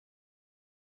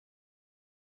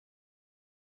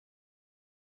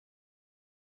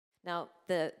Now,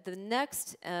 the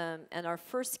next and our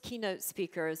first keynote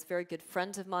speaker is a very good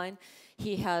friend of mine.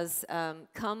 He has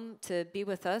come to be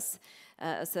with us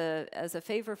as a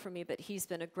favor for me, but he's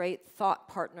been a great thought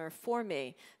partner for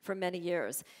me for many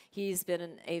years. He's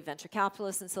been a venture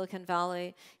capitalist in Silicon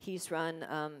Valley. He's run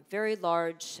very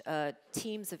large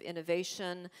teams of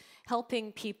innovation,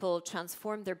 helping people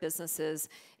transform their businesses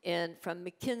from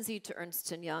McKinsey to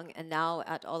Ernst & Young, and now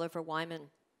at Oliver Wyman.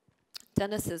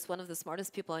 Dennis is one of the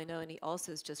smartest people I know, and he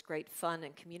also is just great fun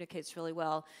and communicates really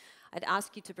well. I'd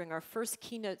ask you to bring our first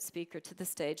keynote speaker to the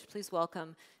stage. Please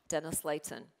welcome Dennis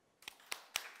Layton.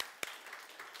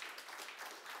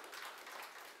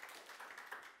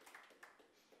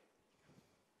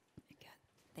 Again,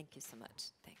 thank you so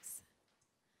much. Thanks.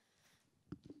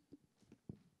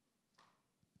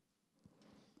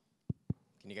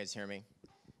 Can you guys hear me?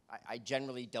 I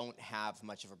generally don't have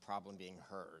much of a problem being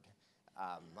heard.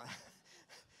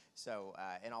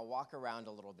 And I'll walk around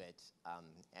a little bit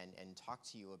and talk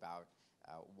to you about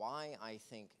why I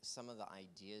think some of the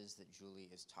ideas that Julie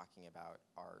is talking about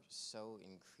are so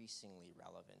increasingly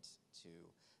relevant to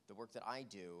the work that I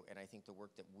do, and I think the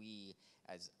work that we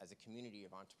as a community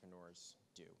of entrepreneurs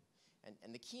do.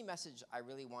 And the key message I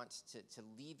really want to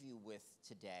leave you with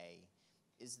today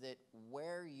is that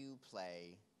where you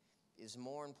play is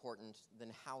more important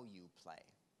than how you play.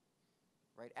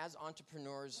 Right? As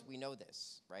entrepreneurs, we know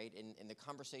this, right? In the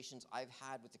conversations I've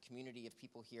had with the community of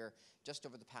people here just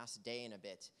over the past day and a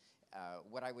bit,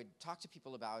 what I would talk to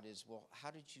people about is, well,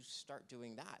 how did you start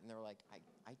doing that? And they're like,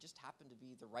 I just happened to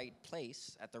be the right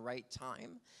place at the right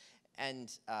time,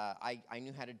 and I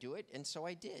knew how to do it, and so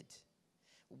I did.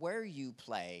 Where you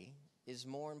play is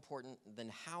more important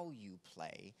than how you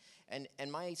play.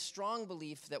 And my strong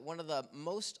belief that one of the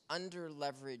most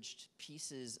under-leveraged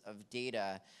pieces of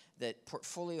data that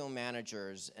portfolio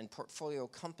managers and portfolio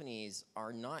companies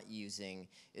are not using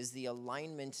is the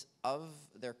alignment of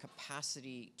their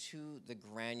capacity to the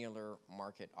granular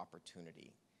market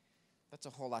opportunity. That's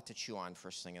a whole lot to chew on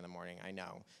first thing in the morning, I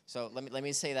know. So let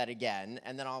me say that again,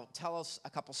 and then I'll tell us a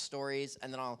couple stories,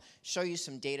 and then I'll show you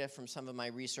some data from some of my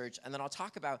research, and then I'll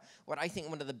talk about what I think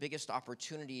one of the biggest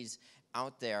opportunities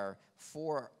out there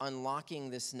for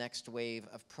unlocking this next wave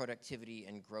of productivity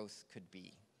and growth could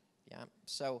be. Yeah.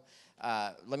 So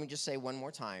let me just say one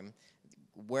more time.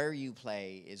 Where you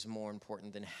play is more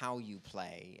important than how you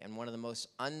play. And one of the most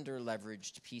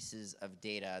under-leveraged pieces of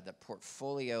data that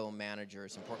portfolio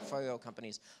managers and portfolio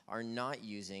companies are not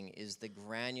using is the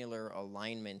granular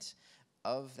alignment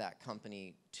of that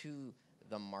company to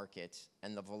the market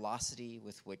and the velocity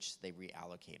with which they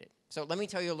reallocate it. So let me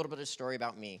tell you a little bit of a story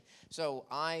about me. So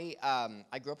I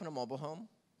grew up in a mobile home.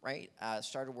 Right?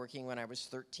 Started working when I was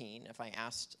 13. If I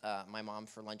asked my mom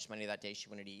for lunch money that day, she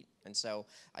wouldn't eat. And so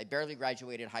I barely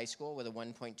graduated high school with a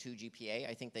 1.2 GPA.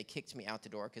 I think they kicked me out the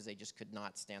door because they just could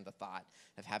not stand the thought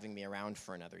of having me around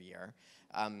for another year.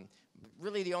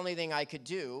 Really, the only thing I could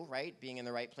do, right, being in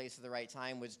the right place at the right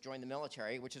time, was join the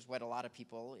military, which is what a lot of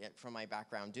people from my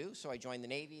background do. So I joined the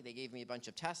Navy. They gave me a bunch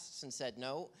of tests and said,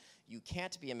 no, you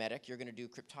can't be a medic. You're going to do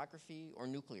cryptography or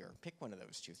nuclear. Pick one of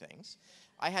those two things.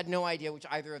 I had no idea which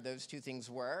either of those two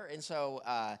things were. And so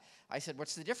I said,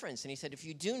 what's the difference? And he said, if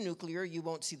you do nuclear, you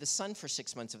won't see the sun for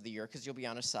 6 months of the year because you'll be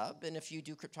on a sub. And if you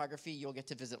do cryptography, you'll get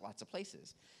to visit lots of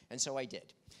places. And so I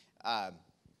did.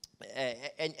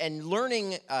 And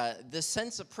learning the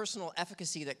sense of personal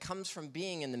efficacy that comes from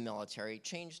being in the military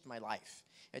changed my life.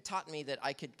 It taught me that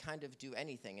I could kind of do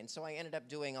anything. And so I ended up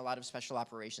doing a lot of special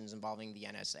operations involving the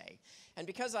NSA. And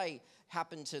because I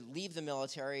happened to leave the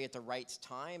military at the right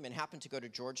time and happened to go to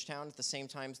Georgetown at the same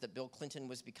time that Bill Clinton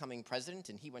was becoming president,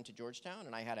 and he went to Georgetown,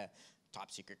 and I had a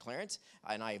top secret clearance,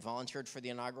 and I volunteered for the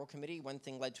inaugural committee, one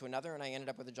thing led to another, and I ended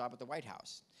up with a job at the White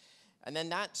House. And then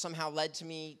that somehow led to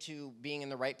me to being in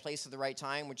the right place at the right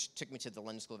time, which took me to the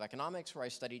London School of Economics, where I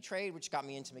studied trade, which got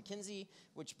me into McKinsey,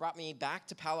 which brought me back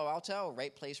to Palo Alto,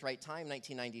 right place, right time,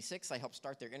 1996. I helped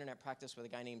start their internet practice with a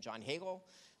guy named John Hagel,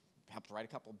 helped write a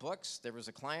couple books. There was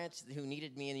a client who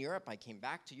needed me in Europe. I came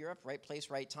back to Europe, right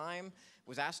place, right time,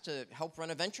 was asked to help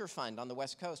run a venture fund on the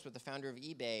West Coast with the founder of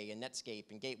eBay and Netscape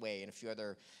and Gateway and a few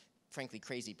other frankly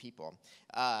crazy people.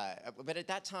 But at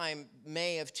that time,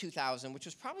 May of 2000, which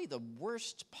was probably the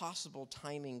worst possible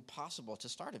timing possible to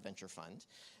start a venture fund,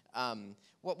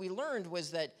 what we learned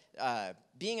was that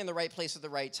being in the right place at the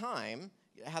right time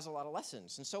has a lot of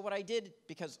lessons. And so what I did,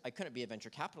 because I couldn't be a venture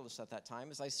capitalist at that time,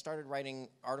 is I started writing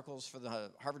articles for the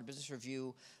Harvard Business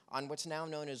Review on what's now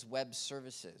known as web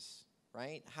services,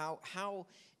 right? How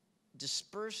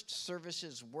dispersed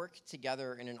services work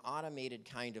together in an automated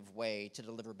kind of way to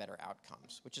deliver better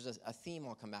outcomes, which is a theme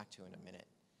I'll come back to in a minute.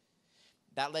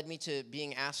 That led me to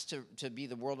being asked to be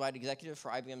the worldwide executive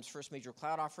for IBM's first major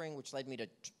cloud offering, which led me to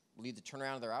lead the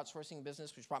turnaround of their outsourcing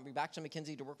business, which brought me back to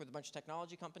McKinsey to work with a bunch of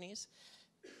technology companies.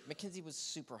 McKinsey was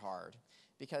super hard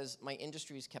because my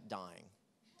industries kept dying.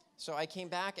 So I came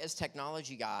back as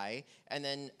technology guy and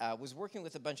then was working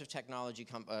with a bunch of technology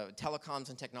telecoms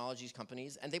and technologies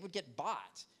companies, and they would get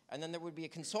bought. And then there would be a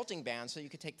consulting ban so you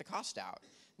could take the cost out.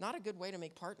 Not a good way to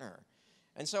make partner.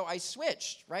 And so I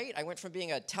switched, right? I went from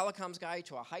being a telecoms guy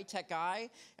to a high-tech guy,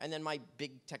 and then my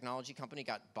big technology company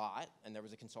got bought, and there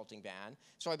was a consulting ban.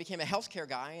 So I became a healthcare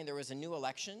guy, and there was a new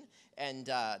election, and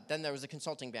then there was a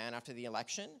consulting ban after the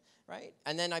election, right?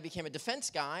 And then I became a defense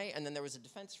guy, and then there was a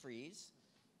defense freeze,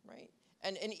 right?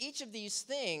 And in each of these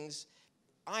things,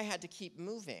 I had to keep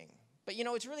moving. But you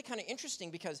know, it's really kind of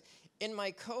interesting because in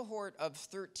my cohort of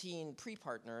 13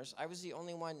 pre-partners, I was the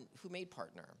only one who made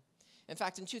partner. In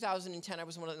fact, in 2010, I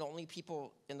was one of the only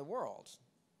people in the world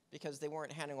because they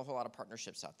weren't handing a whole lot of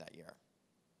partnerships out that year.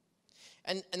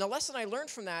 And the lesson I learned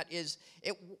from that is,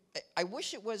 I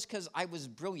wish it was because I was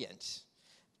brilliant.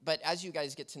 But as you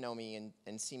guys get to know me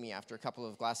and see me after a couple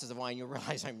of glasses of wine, you'll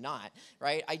realize I'm not,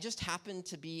 right? I just happened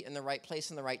to be in the right place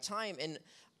in the right time. And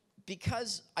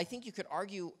because I think you could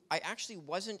argue I actually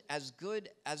wasn't as good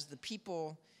as the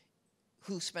people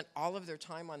who spent all of their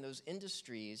time on those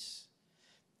industries,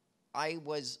 I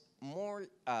was more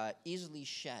easily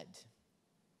shed.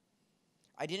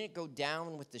 I didn't go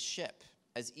down with the ship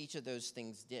as each of those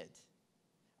things did.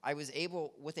 I was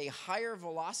able, with a higher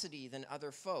velocity than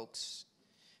other folks,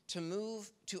 to move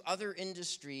to other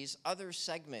industries, other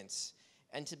segments,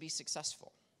 and to be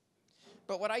successful.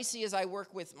 But what I see as I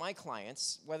work with my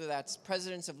clients, whether that's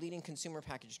presidents of leading consumer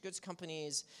packaged goods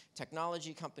companies,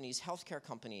 technology companies, healthcare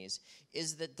companies,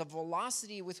 is that the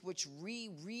velocity with which we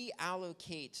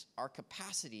reallocate our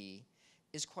capacity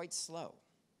is quite slow.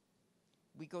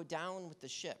 We go down with the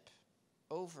ship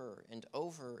over and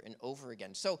over and over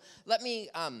again. So let me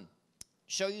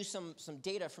show you some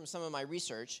data from some of my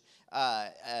research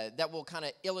that will kind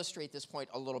of illustrate this point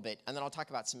a little bit, and then I'll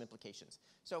talk about some implications.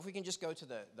 So if we can just go to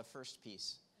the first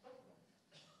piece.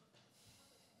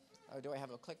 Oh, do I have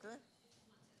a clicker?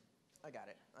 I got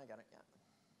it, yeah.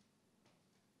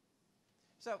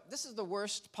 So this is the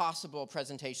worst possible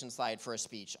presentation slide for a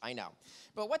speech, I know.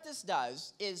 But what this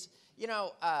does is, you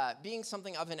know, being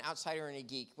something of an outsider and a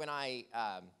geek, when I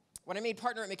made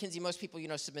partner at McKinsey, most people, you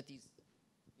know, submit these,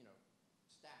 you know,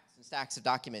 stacks and stacks of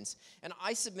documents. And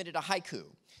I submitted a haiku.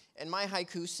 And my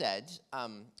haiku said,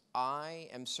 I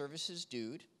am services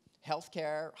dude,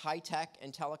 healthcare, high tech,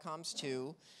 and telecoms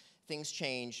too. Things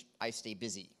change, I stay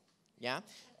busy. Yeah?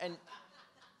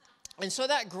 And so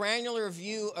that granular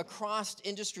view across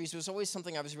industries was always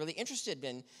something I was really interested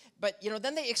in. But, you know,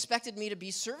 then they expected me to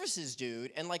be services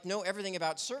dude and, like, know everything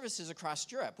about services across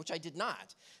Europe, which I did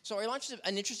not. So I launched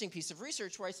an interesting piece of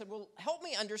research where I said, well, help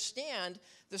me understand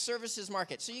the services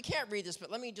market. So you can't read this,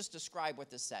 but let me just describe what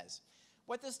this says.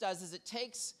 What this does is it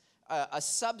takes a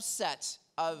subset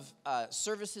of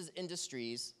services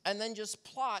industries and then just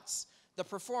plots the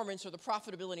performance or the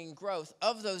profitability and growth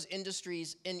of those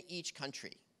industries in each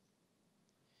country.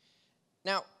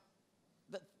 Now,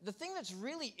 the thing that's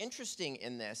really interesting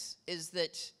in this is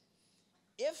that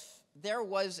if there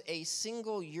was a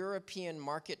single European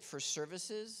market for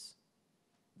services,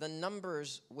 the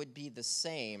numbers would be the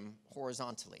same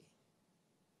horizontally,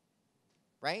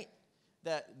 right?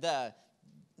 The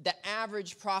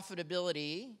average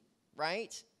profitability,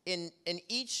 right, in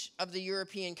each of the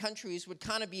European countries would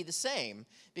kind of be the same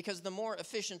because the more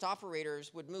efficient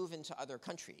operators would move into other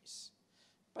countries.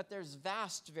 But there's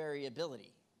vast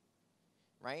variability,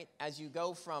 right? As you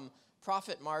go from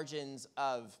profit margins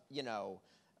of, you know,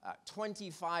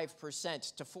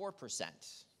 25% to 4%.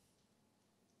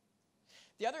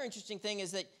 The other interesting thing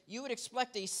is that you would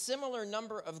expect a similar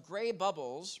number of gray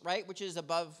bubbles, right, which is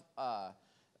above 15%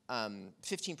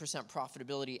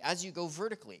 profitability as you go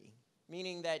vertically,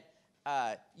 meaning that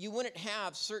you wouldn't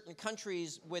have certain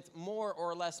countries with more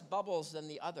or less bubbles than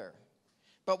the other.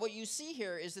 But what you see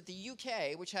here is that the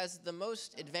UK, which has the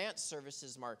most advanced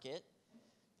services market,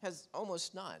 has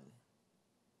almost none.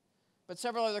 But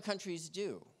several other countries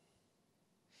do.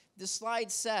 This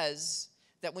slide says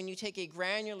that when you take a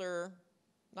granular,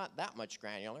 not that much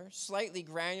granular, slightly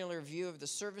granular view of the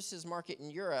services market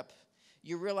in Europe,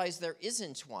 you realize there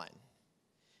isn't one,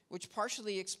 which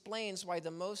partially explains why the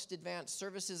most advanced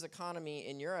services economy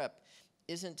in Europe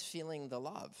isn't feeling the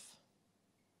love,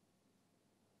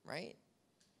 right?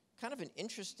 Kind of an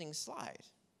interesting slide.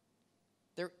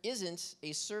 There isn't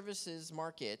a services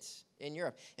market in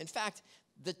Europe. In fact,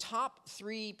 the top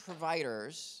 3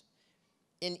 providers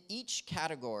in each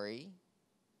category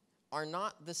are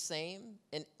not the same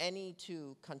in any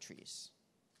two countries.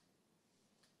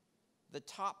 The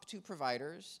top two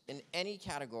providers in any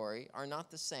category are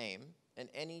not the same in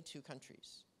any two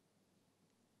countries.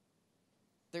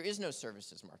 There is no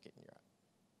services market in Europe.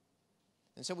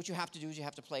 And so what you have to do is you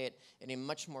have to play it in a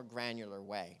much more granular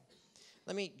way.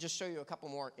 Let me just show you a couple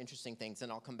more interesting things,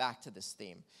 and I'll come back to this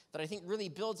theme that I think really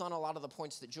builds on a lot of the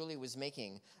points that Julie was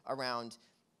making around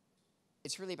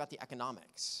it's really about the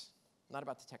economics, not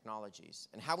about the technologies,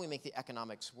 and how we make the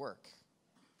economics work.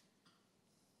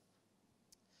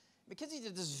 McKinsey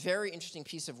did this very interesting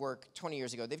piece of work 20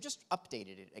 years ago. They've just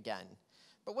updated it again.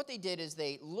 But what they did is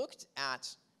they looked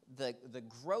at the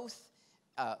growth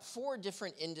for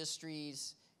different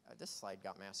industries. This slide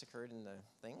got massacred in the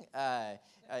thing. Yeah,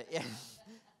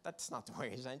 that's not the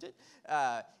way, isn't it?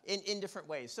 In different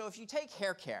ways. So if you take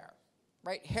hair care,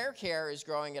 right? Hair care is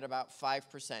growing at about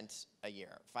 5% a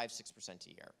year, 5-6% a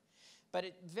year. But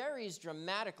it varies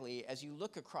dramatically as you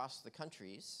look across the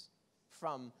countries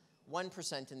from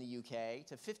 1% in the UK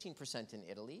to 15% in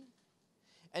Italy,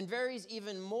 and varies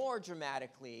even more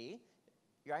dramatically,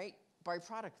 right, by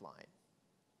product line.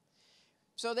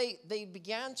 So they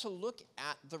began to look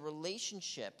at the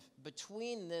relationship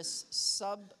between this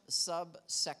sub-sector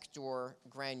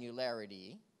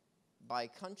granularity by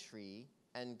country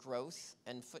and growth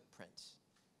and footprint,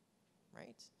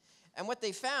 right? And what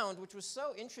they found, which was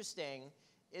so interesting,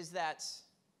 is that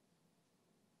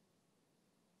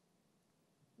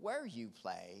where you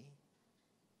play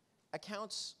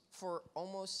accounts for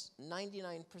almost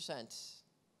 99%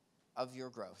 of your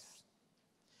growth.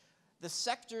 The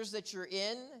sectors that you're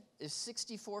in is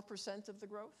 64% of the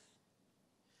growth.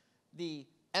 The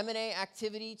M&A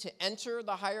activity to enter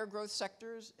the higher growth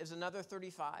sectors is another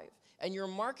 35. And your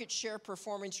market share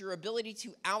performance, your ability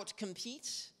to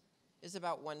outcompete, is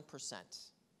about 1%.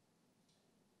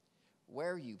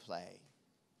 Where you play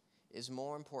is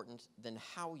more important than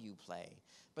how you play.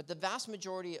 But the vast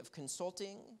majority of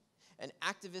consulting and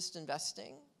activist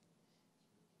investing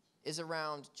is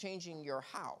around changing your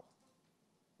how,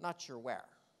 not your where.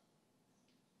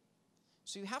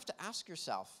 So you have to ask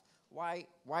yourself why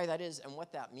that is and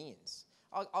what that means.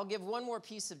 I'll give one more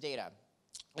piece of data,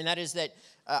 and that is that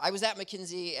I was at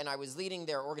McKinsey and I was leading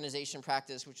their organization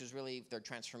practice, which is really their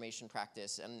transformation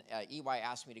practice, and EY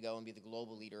asked me to go and be the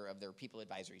global leader of their people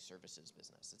advisory services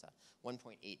business. It's a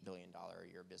 $1.8 billion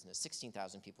a year business,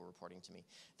 16,000 people reporting to me,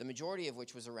 the majority of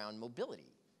which was around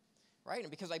mobility. Right?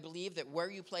 And because I believe that where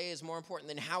you play is more important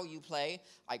than how you play,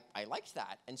 I liked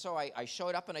that. And so I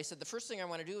showed up and I said, the first thing I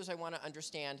want to do is I want to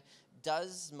understand,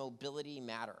 does mobility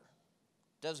matter?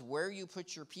 Does where you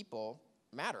put your people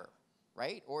matter,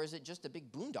 right? Or is it just a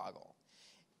big boondoggle?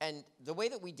 And the way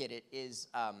that we did it is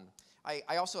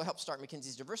I also helped start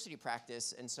McKinsey's diversity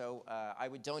practice, and so I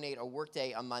would donate a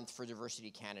workday a month for diversity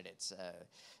candidates,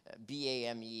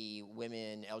 BAME,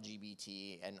 women,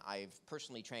 LGBT, and I've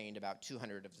personally trained about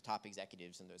 200 of the top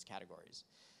executives in those categories.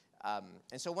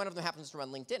 And so one of them happens to run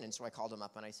LinkedIn, and so I called him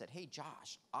up and I said, hey,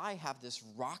 Josh, I have this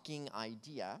rocking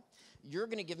idea. You're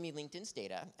going to give me LinkedIn's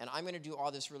data, and I'm going to do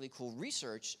all this really cool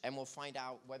research, and we'll find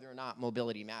out whether or not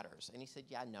mobility matters. And he said,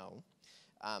 yeah, no.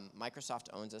 Microsoft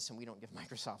owns us, and we don't give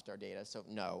Microsoft our data, so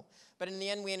no. But in the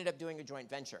end, we ended up doing a joint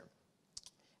venture.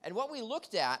 And what we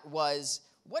looked at was,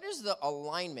 what is the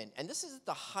alignment? And this is at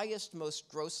the highest, most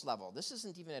gross level. This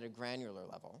isn't even at a granular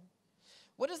level.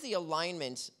 What is the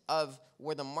alignment of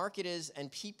where the market is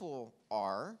and people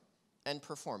are and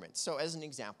performance? So as an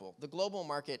example, the global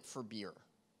market for beer,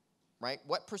 right?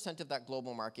 What % of that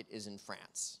global market is in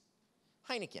France?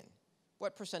 Heineken.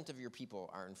 What % of your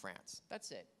people are in France? That's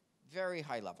it. Very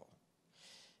high level.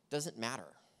 Doesn't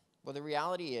matter. Well, the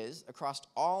reality is, across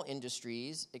all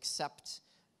industries except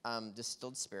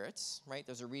distilled spirits, right?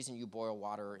 There's a reason you boil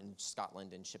water in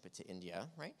Scotland and ship it to India,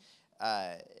 right?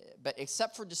 But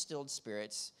except for distilled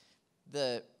spirits,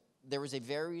 there was a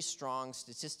very strong,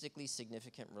 statistically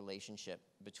significant relationship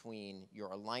between your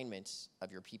alignment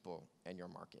of your people and your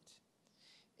market.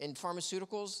 In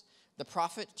pharmaceuticals, the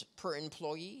profit per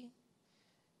employee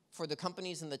for the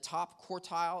companies in the top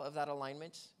quartile of that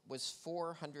alignment was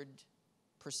 400%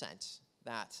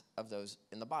 that of those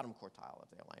in the bottom quartile of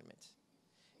the alignment.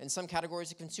 In some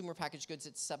categories of consumer packaged goods,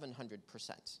 it's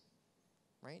 700%,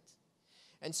 right?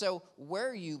 And so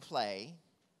where you play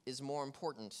is more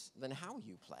important than how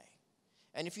you play.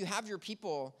 And if you have your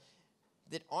people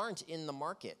that aren't in the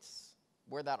markets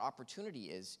where that opportunity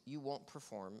is, you won't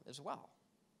perform as well.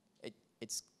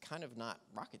 It's kind of not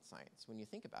rocket science when you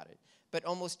think about it. But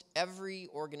almost every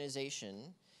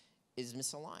organization is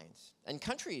misaligned. And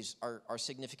countries are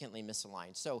significantly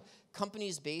misaligned. So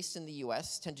companies based in the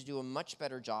US tend to do a much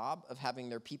better job of having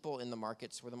their people in the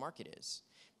markets where the market is.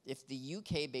 If the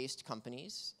UK-based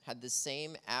companies had the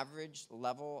same average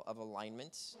level of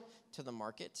alignment to the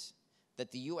market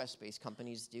that the US-based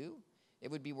companies do, it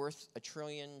would be worth $1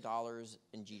 trillion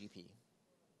in GDP.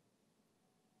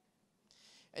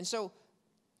 And so,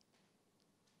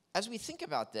 as we think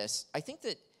about this, I think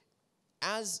that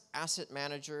as asset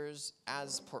managers,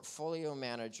 as portfolio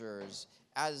managers,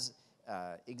 as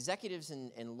executives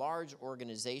in large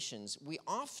organizations, we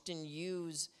often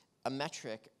use a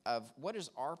metric of what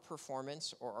is our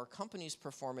performance or our company's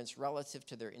performance relative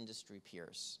to their industry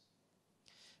peers.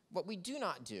 What we do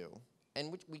not do, and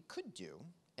what we could do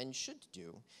and should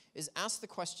do, is ask the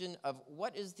question of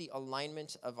what is the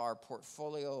alignment of our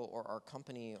portfolio or our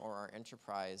company or our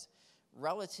enterprise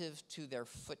relative to their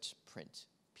footprint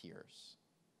peers.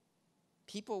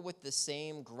 People with the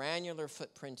same granular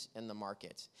footprint in the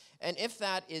market. And if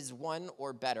that is 1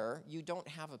 or better, you don't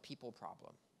have a people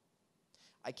problem.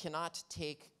 I cannot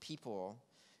take people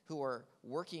who are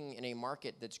working in a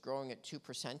market that's growing at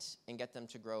 2% and get them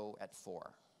to grow at 4%.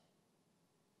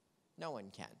 No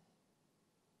one can,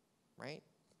 right?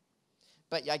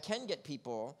 But I can get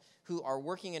people who are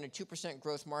working in a 2%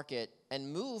 growth market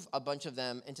and move a bunch of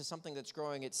them into something that's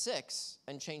growing at 6%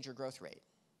 and change your growth rate.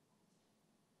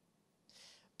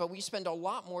 But we spend a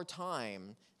lot more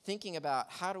time thinking about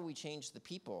how do we change the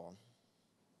people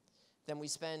than we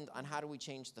spend on how do we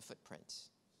change the footprint.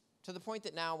 To the point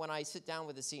that now when I sit down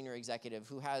with a senior executive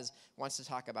who wants to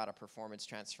talk about a performance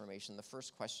transformation, the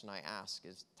first question I ask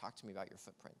is, talk to me about your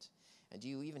footprint. And do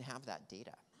you even have that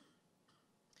data?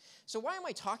 So why am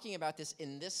I talking about this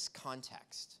in this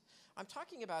context? I'm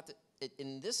talking about it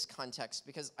in this context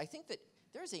because I think that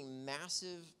there's a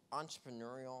massive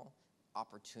entrepreneurial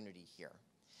opportunity here.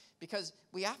 Because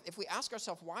if we ask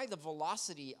ourselves why the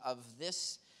velocity of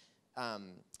this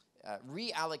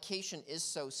reallocation is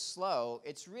so slow,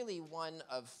 it's really one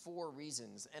of 4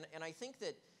 reasons. And I think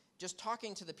that just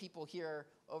talking to the people here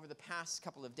over the past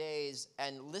couple of days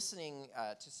and listening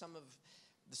to some of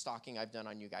the stalking I've done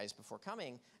on you guys before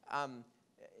coming,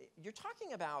 you're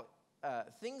talking about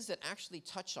things that actually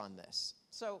touch on this.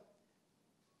 So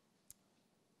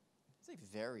it's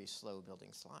a very slow building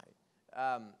slide.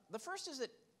 The first is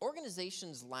that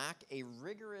organizations lack a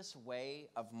rigorous way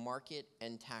of market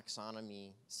and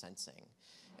taxonomy sensing.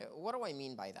 What do I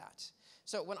mean by that?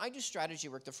 So when I do strategy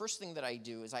work, the first thing that I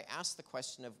do is I ask the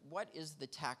question of what is the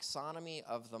taxonomy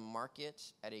of the market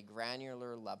at a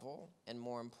granular level, and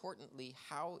more importantly,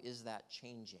 how is that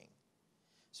changing?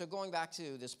 So going back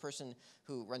to this person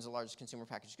who runs a large consumer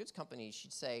packaged goods company,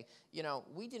 she'd say, you know,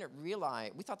 we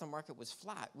thought the market was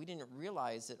flat. We didn't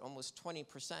realize that almost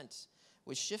 20%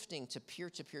 was shifting to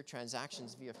peer-to-peer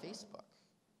transactions via Facebook.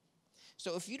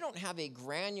 So if you don't have a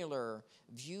granular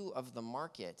view of the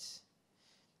market,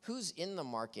 who's in the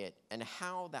market and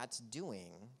how that's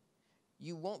doing,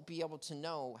 you won't be able to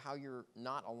know how you're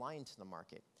not aligned to the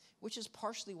market, which is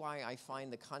partially why I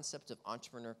find the concept of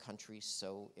entrepreneur country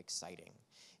so exciting.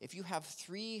 If you have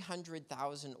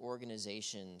 300,000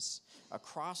 organizations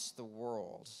across the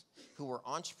world who are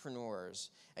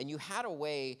entrepreneurs, and you had a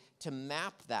way to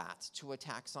map that to a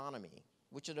taxonomy,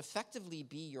 which would effectively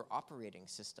be your operating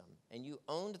system, and you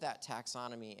owned that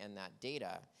taxonomy and that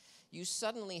data, you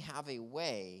suddenly have a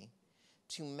way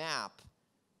to map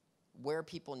where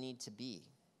people need to be,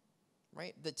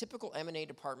 right? The typical M&A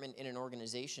department in an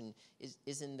organization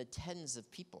is in the tens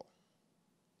of people.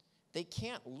 They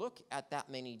can't look at that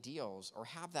many deals or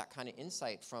have that kind of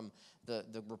insight from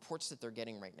the reports that they're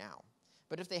getting right now.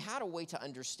 But if they had a way to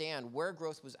understand where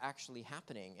growth was actually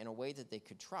happening in a way that they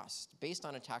could trust, based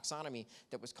on a taxonomy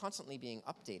that was constantly being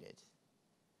updated.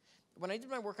 When I did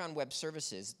my work on web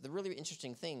services, the really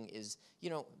interesting thing is, you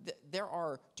know, there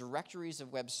are directories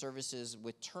of web services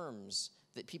with terms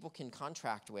that people can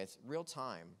contract with real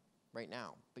time right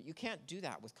now. But you can't do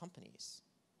that with companies,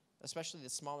 especially the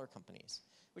smaller companies.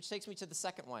 Which takes me to the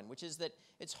second one, which is that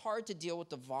it's hard to deal with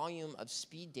the volume of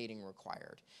speed dating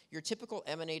required. Your typical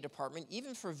M&A department,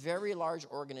 even for very large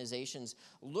organizations,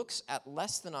 looks at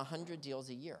less than 100 deals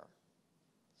a year.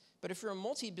 But if you're a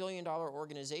multi-billion-dollar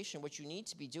organization, what you need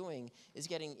to be doing is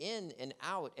getting in and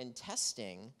out and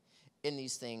testing in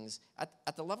these things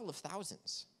at the level of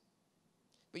thousands.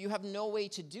 But you have no way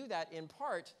to do that, in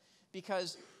part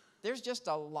because there's just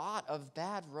a lot of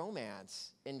bad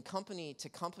romance in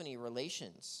company-to-company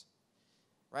relations,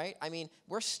 right? I mean,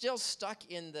 we're still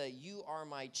stuck in the you are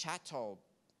my chattel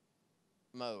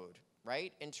mode,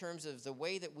 right? In terms of the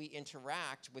way that we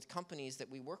interact with companies that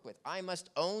we work with. I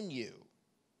must own you.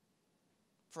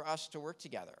 for us to work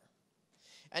together.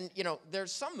 And, you know,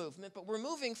 there's some movement, but we're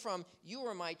moving from you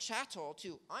are my chattel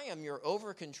to I am your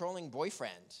over-controlling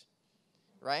boyfriend,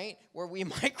 right? Where we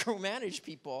micromanage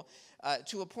people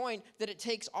to a point that it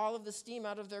takes all of the steam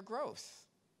out of their growth.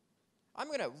 I'm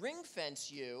going to ring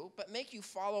fence you, but make you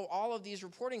follow all of these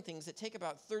reporting things that take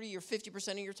about 30 or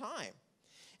 50% of your time.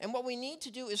 And what we need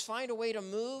to do is find a way to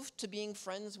move to being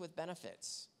friends with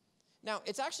benefits. Now,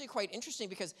 it's actually quite interesting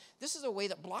because this is a way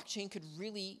that blockchain could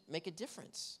really make a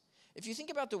difference. If you think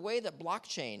about the way that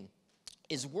blockchain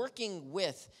is working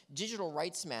with digital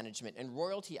rights management and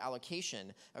royalty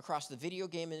allocation across the video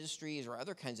game industries or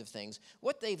other kinds of things,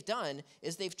 what they've done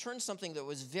is they've turned something that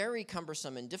was very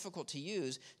cumbersome and difficult to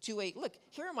use to a, look,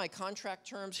 here are my contract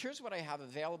terms, here's what I have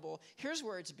available, here's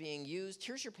where it's being used,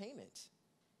 here's your payment.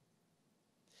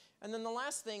 And then the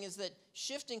last thing is that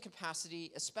shifting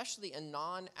capacity, especially in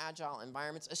non-agile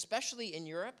environments, especially in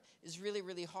Europe, is really,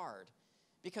 really hard.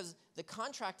 Because the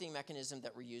contracting mechanism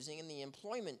that we're using and the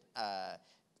employment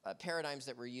paradigms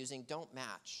that we're using don't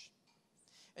match.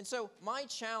 And so my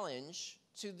challenge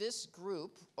to this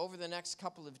group over the next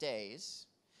couple of days,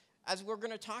 as we're going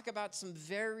to talk about some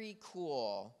very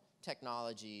cool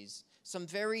technologies, some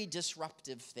very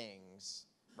disruptive things,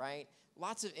 right?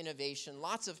 Lots of innovation,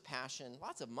 lots of passion,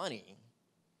 lots of money,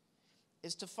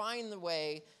 is to find the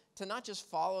way to not just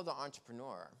follow the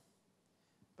entrepreneur,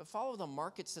 but follow the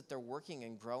markets that they're working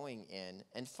and growing in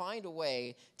and find a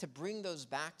way to bring those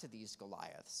back to these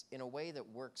Goliaths in a way that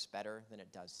works better than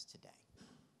it does today.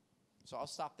 So I'll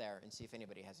stop there and see if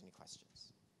anybody has any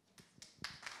questions.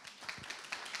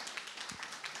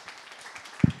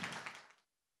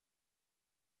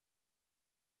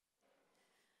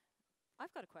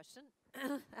 I've got a question.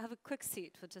 I have a quick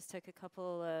seat. We'll just take a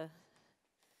couple. There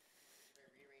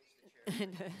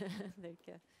you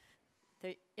go.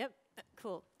 Yep,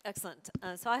 cool, excellent.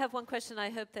 So I have one question.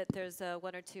 I hope that there's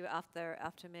one or two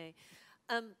after me.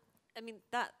 I mean,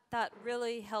 that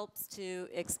really helps to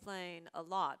explain a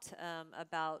lot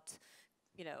about,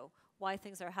 you know, why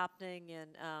things are happening in,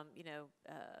 you know,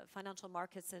 financial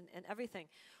markets and everything.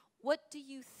 What do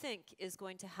you think is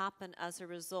going to happen as a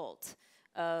result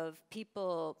of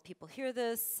people hear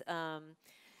this?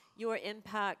 Your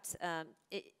impact,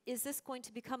 is this going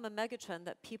to become a megatrend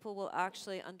that people will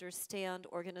actually understand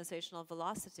organizational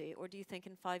velocity? Or do you think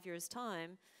in 5 years'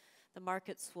 time, the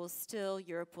markets will still,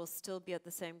 Europe will still be at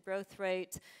the same growth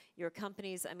rate, your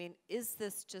companies, I mean, is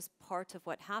this just part of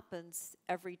what happens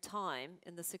every time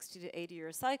in the 60 to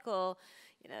 80-year cycle?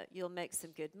 You know, you'll make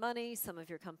some good money, some of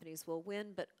your companies will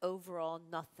win, but overall,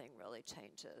 nothing really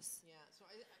changes. Yeah, so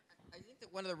I think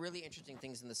that one of the really interesting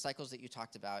things in the cycles that you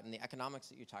talked about and the economics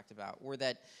that you talked about were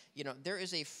that, you know, there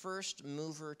is a first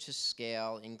mover to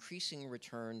scale, increasing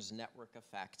returns network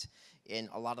effect in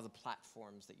a lot of the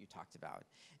platforms that you talked about.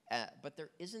 But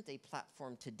there isn't a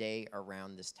platform today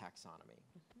around this taxonomy.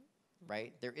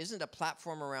 Right? There isn't a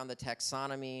platform around the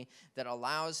taxonomy that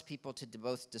allows people to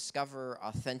both discover,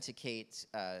 authenticate,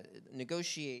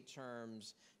 negotiate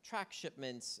terms, track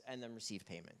shipments, and then receive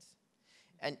payments.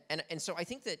 And so I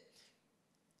think that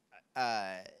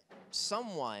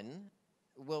someone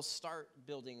will start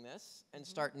building this and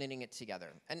start knitting it together.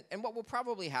 And what will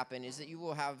probably happen is that you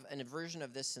will have a version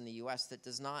of this in the US that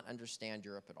does not understand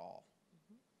Europe at all.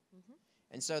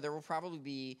 And so there will probably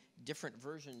be different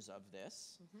versions of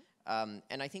this.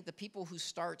 And I think the people who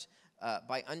start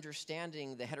by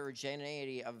understanding the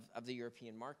heterogeneity of the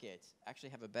European market actually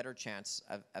have a better chance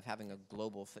of having a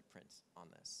global footprint on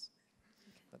this.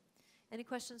 Okay. Any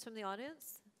questions from the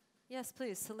audience? Yes,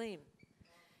 please, Salim.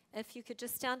 If you could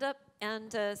just stand up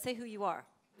and say who you are.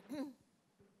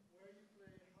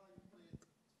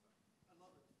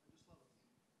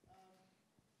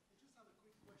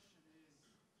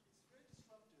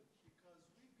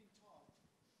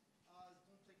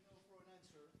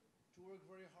 Work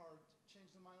very hard, change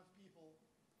the mind of people.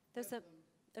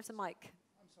 There's a mic.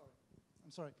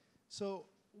 I'm sorry. So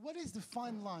what is the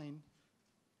fine line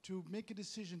to make a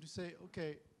decision to say,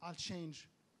 okay, I'll change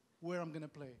where I'm going to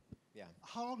play? Yeah.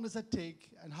 How long does that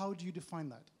take, and how do you define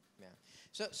that? Yeah.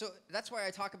 So that's why I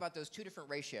talk about those two different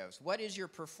ratios. What is your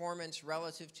performance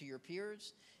relative to your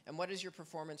peers, and what is your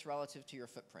performance relative to your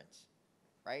footprint?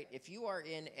 Right? If you are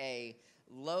in a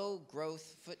low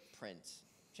growth footprint,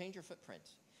 change your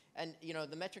footprint. And, you know,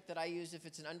 the metric that I use, if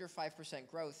it's an under 5%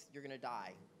 growth, you're going to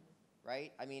die,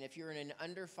 right? I mean, if you're in an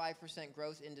under 5%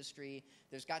 growth industry,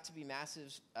 there's got to be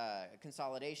massive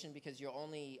consolidation because you'll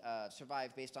only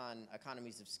survive based on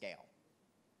economies of scale,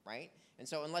 right? And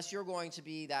so unless you're going to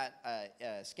be that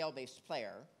scale-based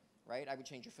player, right, I would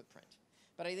change your footprint.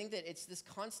 But I think that it's this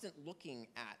constant looking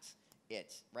at,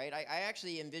 it, right? I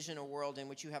actually envision a world in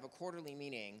which you have a quarterly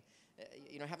meeting.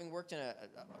 Having worked in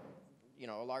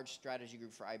a large strategy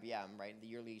group for IBM, right? The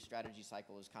yearly strategy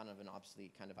cycle is kind of an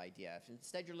obsolete kind of idea. If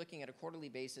instead you're looking at a quarterly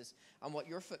basis on what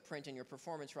your footprint and your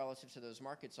performance relative to those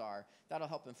markets are, that'll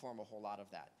help inform a whole lot of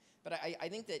that. But I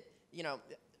think that,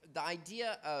 the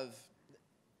idea of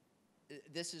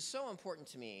this is so important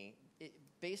to me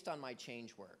based on my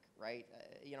change work, right?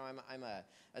 I'm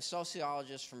a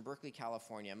sociologist from Berkeley,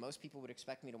 California. Most people would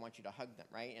expect me to want you to hug them,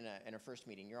 right? In a first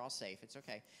meeting, you're all safe, it's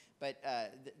okay. But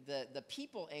the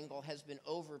people angle has been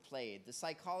overplayed. The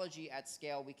psychology at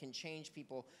scale, we can change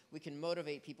people, we can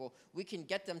motivate people, we can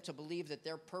get them to believe that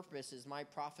their purpose is my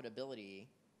profitability,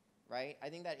 right? I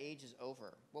think that age is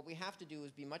over. What we have to do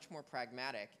is be much more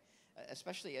pragmatic,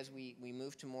 especially as we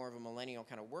move to more of a millennial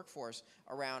kind of workforce,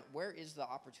 around where is the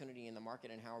opportunity in the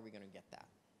market and how are we going to get that?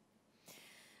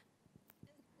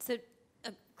 So,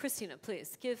 Christina,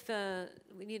 please,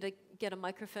 we need to get a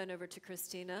microphone over to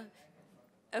Christina.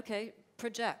 Okay,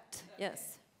 project,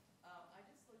 yes. I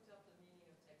just looked up the meaning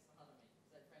of taxonomy,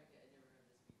 because frankly I never heard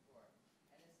this before.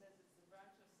 And it says it's the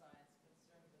branch of science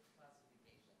concerned with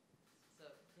classification. So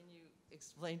can you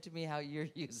explain to me how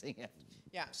you're using it?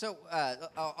 Yeah, so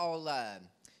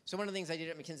so one of the things I did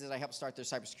at McKinsey is I helped start their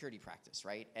cybersecurity practice,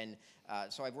 right? And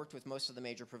so I've worked with most of the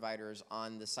major providers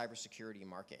on the cybersecurity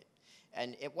market.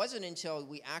 And it wasn't until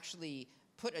we actually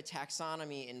put a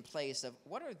taxonomy in place of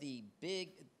what are the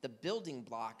building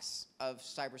blocks of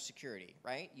cybersecurity,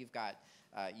 right? You've got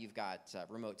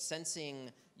remote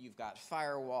sensing, you've got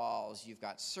firewalls, you've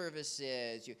got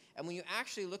services, and when you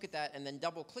actually look at that and then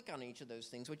double click on each of those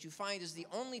things, what you find is the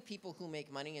only people who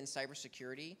make money in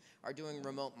cybersecurity are doing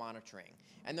remote monitoring.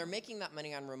 And they're making that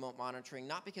money on remote monitoring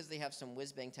not because they have some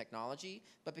whiz-bang technology,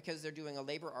 but because they're doing a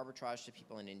labor arbitrage to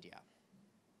people in India,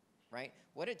 right?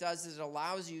 What it does is it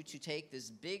allows you to take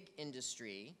this big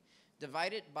industry,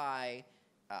 divide it by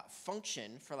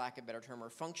function, for lack of a better term, or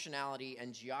functionality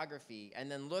and geography, and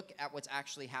then look at what's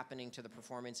actually happening to the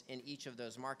performance in each of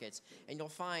those markets. And you'll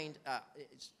find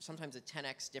it's sometimes a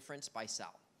 10x difference by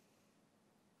cell.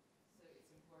 So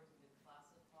it's important to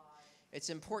classify? It's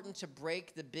important to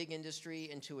break the big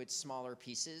industry into its smaller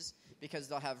pieces because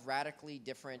they'll have radically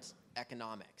different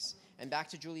economics. And back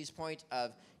to Julie's point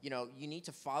of, you need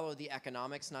to follow the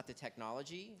economics, not the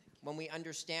technology. When we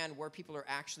understand where people are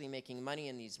actually making money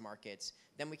in these markets,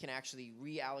 then we can actually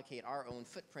reallocate our own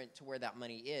footprint to where that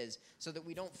money is so that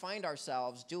we don't find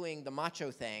ourselves doing the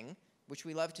macho thing, which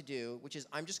we love to do, which is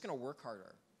I'm just going to work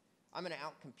harder. I'm going to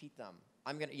outcompete them.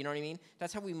 You know what I mean?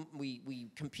 That's how we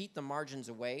compete the margins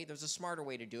away. There's a smarter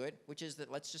way to do it, which is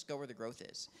that let's just go where the growth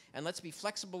is. And let's be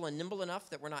flexible and nimble enough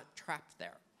that we're not trapped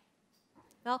there.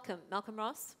 Malcolm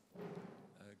Ross.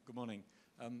 Good morning.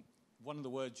 One of the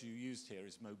words you used here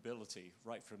is mobility,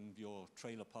 right from your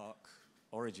trailer park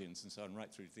origins and so on,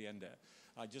 right through to the end there.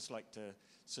 I'd just like to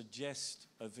suggest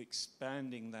of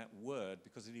expanding that word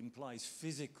because it implies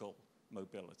physical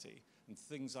mobility. And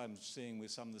things I'm seeing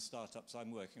with some of the startups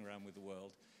I'm working around with the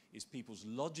world is people's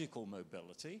logical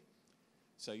mobility.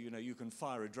 So, you can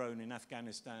fire a drone in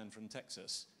Afghanistan from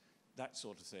Texas, that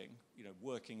sort of thing,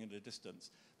 working at a distance.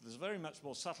 There's a very much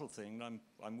more subtle thing.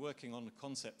 I'm working on a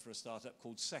concept for a startup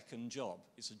called second job.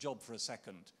 It's a job for a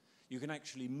second. You can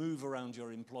actually move around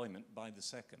your employment by the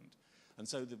second. And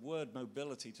so the word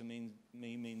mobility to me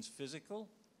means physical,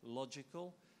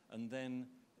 logical, and then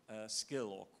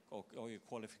skill or your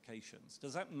qualifications.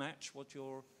 Does that match what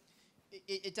you're...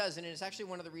 It does, and it's actually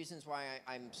one of the reasons why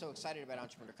I'm so excited about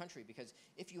Entrepreneur Country, because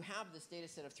if you have this data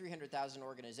set of 300,000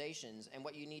 organizations, and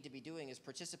what you need to be doing is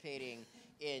participating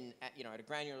in, at a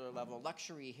granular level,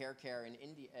 luxury hair care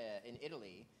in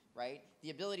Italy, right?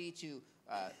 The ability to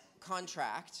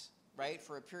contract, right,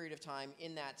 for a period of time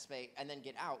in that space and then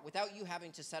get out without you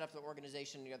having to set up the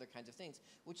organization and the other kinds of things,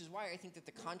 which is why I think that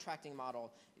the contracting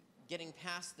model, getting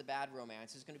past the bad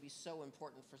romance, is going to be so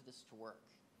important for this to work.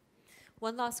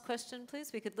 One last question,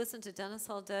 please. We could listen to Dennis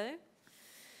all day.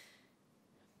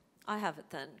 I have it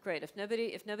then. Great. If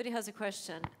nobody has a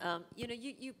question,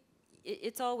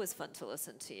 it's always fun to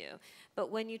listen to you.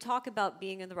 But when you talk about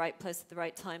being in the right place at the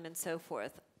right time and so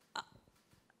forth,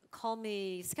 call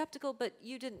me skeptical, but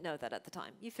you didn't know that at the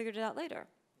time. You figured it out later.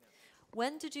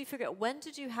 When did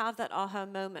you have that aha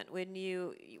moment when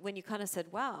you kind of said,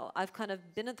 wow, I've kind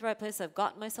of been at the right place, I've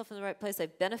gotten myself in the right place,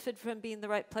 I've benefited from being in the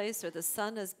right place, or the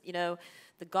sun has,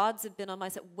 the gods have been on my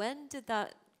side. When did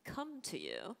that come to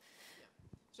you?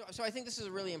 Yeah. So I think this is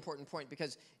a really important point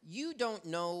because you don't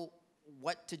know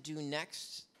what to do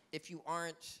next if you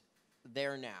aren't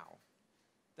there now.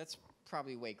 That's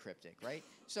probably way cryptic, right?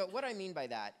 So what I mean by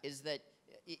that is that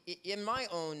in my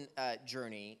own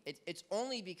journey, it's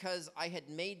only because I had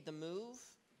made the move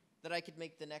that I could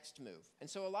make the next move. And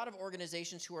so a lot of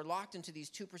organizations who are locked into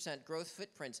these 2% growth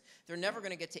footprints, they're never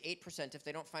going to get to 8% if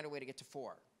they don't find a way to get to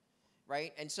 4%,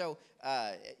 right? And so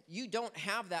you don't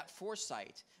have that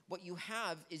foresight. What you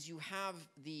have is you have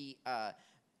the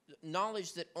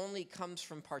knowledge that only comes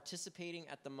from participating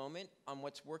at the moment on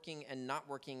what's working and not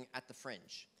working at the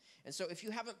fringe. And so if you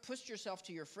haven't pushed yourself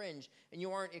to your fringe and you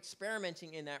aren't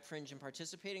experimenting in that fringe and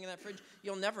participating in that fringe,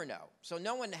 you'll never know. So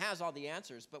no one has all the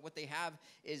answers, but what they have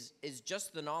is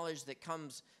just the knowledge that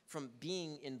comes from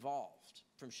being involved,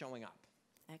 from showing up.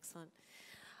 Excellent.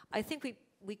 I think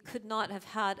we could not have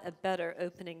had a better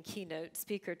opening keynote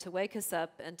speaker to wake us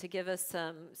up and to give us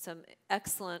some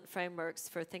excellent frameworks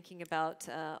for thinking about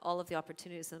all of the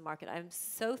opportunities in the market. I'm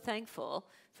so thankful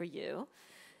for you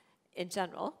in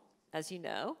general, as you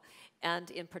know,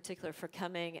 and in particular for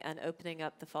coming and opening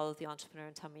up the Follow the Entrepreneur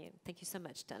in Taormina. Thank you so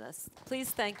much, Dennis. Please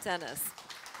thank Dennis.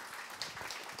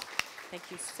 Thank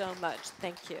you so much.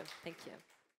 Thank you. Thank you.